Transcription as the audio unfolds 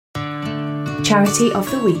Charity of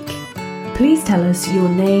the Week. Please tell us your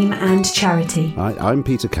name and charity. I'm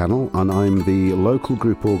Peter Cannell, and I'm the local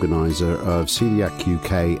group organiser of Coeliac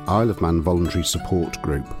UK Isle of Man Voluntary Support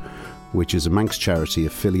Group, which is a Manx charity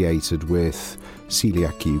affiliated with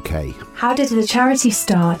Coeliac UK. How did the charity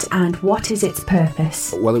start and what is its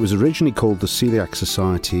purpose? Well, it was originally called the Coeliac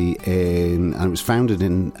Society and it was founded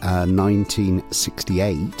in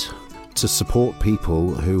 1968 to support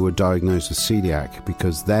people who were diagnosed with celiac,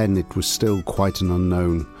 because then it was still quite an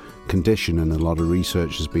unknown condition and a lot of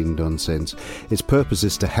research has been done since. Its purpose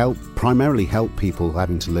is to primarily help people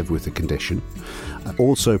having to live with the condition,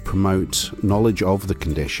 also promote knowledge of the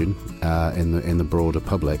condition in the broader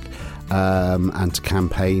public, and to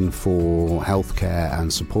campaign for healthcare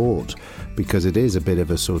and support, because it is a bit of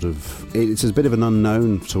it's a bit of an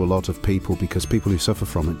unknown to a lot of people, because people who suffer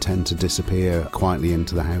from it tend to disappear quietly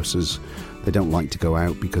into the houses. They don't like to go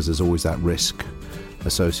out because there's always that risk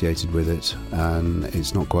associated with it, and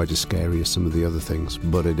it's not quite as scary as some of the other things,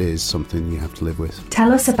 but it is something you have to live with.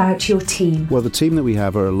 Tell us about your team. Well, the team that we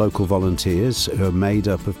have are local volunteers who are made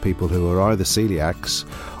up of people who are either celiacs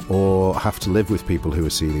or have to live with people who are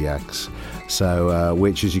celiacs. So,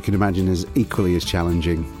 which, as you can imagine, is equally as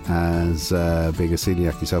challenging as being a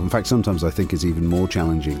celiac yourself. In fact, sometimes I think it's even more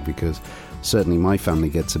challenging, because certainly my family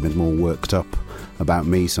gets a bit more worked up about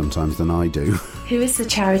me sometimes than I do. Who is the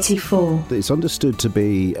charity for? It's understood to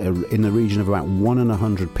be in the region of about 1 in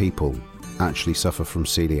 100 people actually suffer from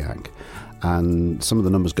celiac. And some of the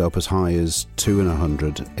numbers go up as high as 2 in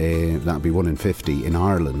 100. That'd be 1 in 50 in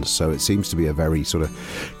Ireland. So it seems to be a very sort of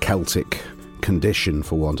Celtic condition,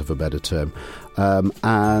 for want of a better term,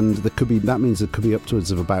 and that means there could be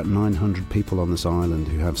upwards of about 900 people on this island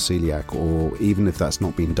who have celiac, or even if that's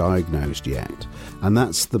not been diagnosed yet. And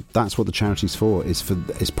that's what the charity's for.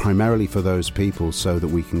 It's primarily for those people, so that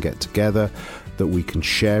we can get together, that we can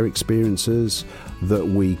share experiences, that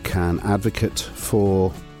we can advocate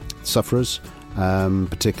for sufferers,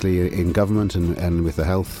 particularly in government and with the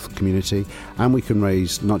health community, and we can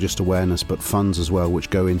raise not just awareness but funds as well, which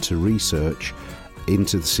go into research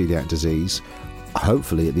into the celiac disease,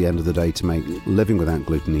 hopefully at the end of the day to make living without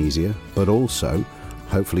gluten easier, but also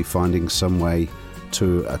hopefully finding some way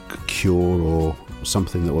to a cure or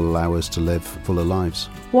something that will allow us to live fuller lives.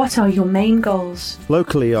 What are your main goals?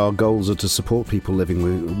 Locally, our goals are to support people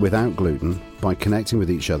living without gluten by connecting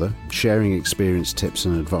with each other, sharing experience, tips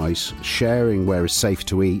and advice, sharing where it's safe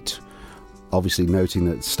to eat, obviously noting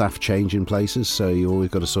that staff change in places, so you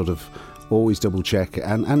always got to sort of always double check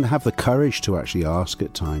and have the courage to actually ask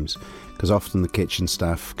at times, because often the kitchen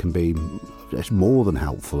staff can be more than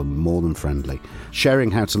helpful and more than friendly.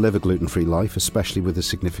 Sharing how to live a gluten-free life, especially with the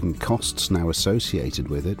significant costs now associated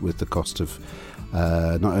with it, with the cost of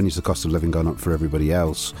not only has the cost of living gone up for everybody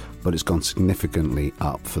else, but it's gone significantly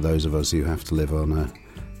up for those of us who have to live on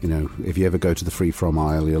if you ever go to the free from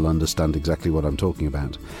aisle, you'll understand exactly what I'm talking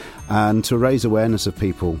about. And to raise awareness of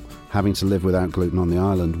people having to live without gluten on the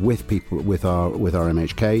island, with people, with our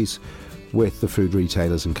MHKs, with the food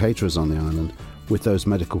retailers and caterers on the island, with those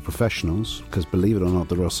medical professionals, because believe it or not,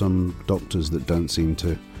 there are some doctors that don't seem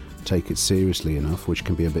to take it seriously enough, which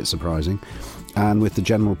can be a bit surprising, and with the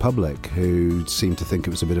general public, who seem to think it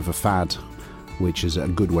was a bit of a fad, which is a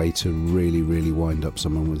good way to really, really wind up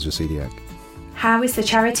someone with celiac. How is the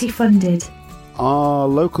charity funded? Our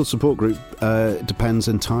local support group depends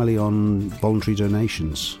entirely on voluntary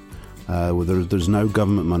donations. There's no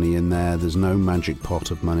government money in there, there's no magic pot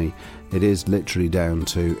of money. It is literally down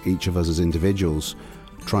to each of us as individuals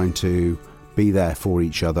trying to be there for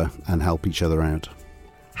each other and help each other out.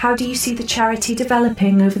 How do you see the charity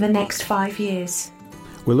developing over the next 5 years?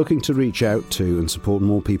 We're looking to reach out to and support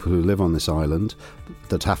more people who live on this island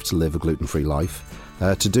that have to live a gluten-free life.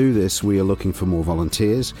 To do this, we are looking for more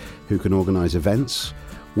volunteers who can organise events,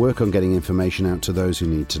 work on getting information out to those who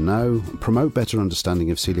need to know, promote better understanding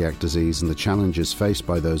of celiac disease and the challenges faced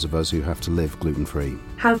by those of us who have to live gluten-free.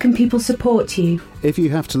 How can people support you? If you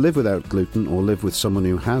have to live without gluten or live with someone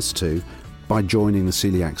who has to, by joining the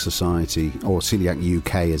Coeliac Society, or Coeliac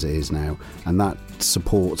UK as it is now, and that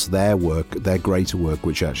supports their work, their greater work,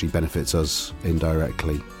 which actually benefits us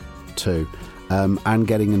indirectly too. And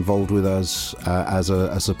getting involved with us as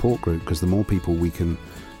a support group, because the more people we can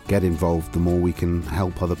get involved, the more we can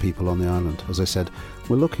help other people on the island. As I said,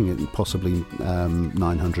 we're looking at possibly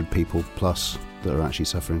 900 people plus that are actually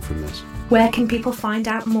suffering from this. Where can people find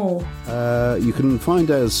out more? You can find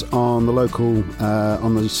us on the local,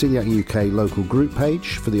 on the Coeliac UK local group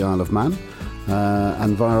page for the Isle of Man,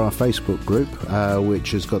 and via our Facebook group,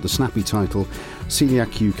 which has got the snappy title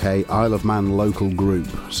Coeliac UK Isle of Man Local Group.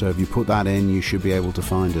 So if you put that in, you should be able to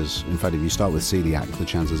find us. In fact, if you start with celiac, the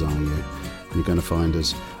chances are you're going to find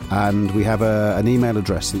us. And we have an email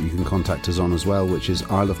address that you can contact us on as well, which is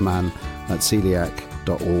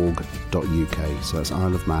isleofman@coeliac.org.uk. So that's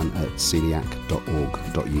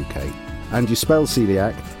isleofman@coeliac.org.uk. And you spell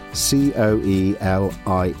Coeliac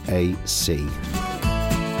Coeliac.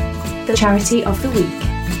 The Charity of the Week.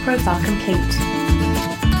 Profile complete.